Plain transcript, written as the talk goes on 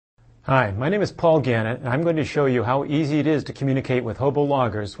Hi, my name is Paul Gannett, and I'm going to show you how easy it is to communicate with HOBO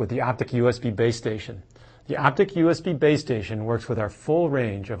loggers with the Optic USB base station. The Optic USB base station works with our full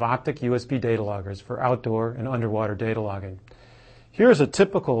range of Optic USB data loggers for outdoor and underwater data logging. Here's a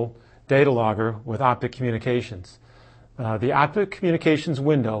typical data logger with Optic Communications. The Optic Communications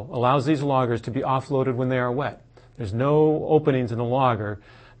window allows these loggers to be offloaded when they are wet. There's no openings in the logger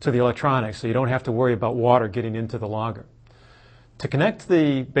to the electronics, so you don't have to worry about water getting into the logger. To connect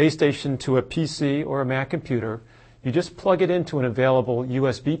the base station to a PC or a Mac computer, you just plug it into an available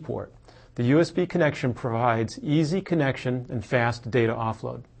USB port. The USB connection provides easy connection and fast data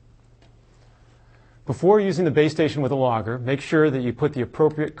offload. Before using the base station with a logger, make sure that you put the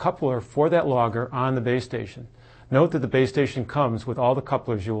appropriate coupler for that logger on the base station. Note that the base station comes with all the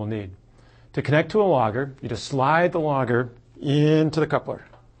couplers you will need. To connect to a logger, you just slide the logger into the coupler.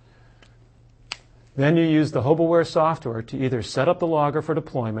 Then you use the HOBOware software to either set up the logger for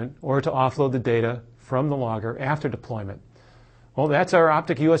deployment or to offload the data from the logger after deployment. Well, that's our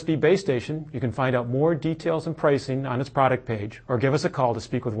Optic USB base station. You can find out more details and pricing on its product page or give us a call to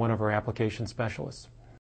speak with one of our application specialists.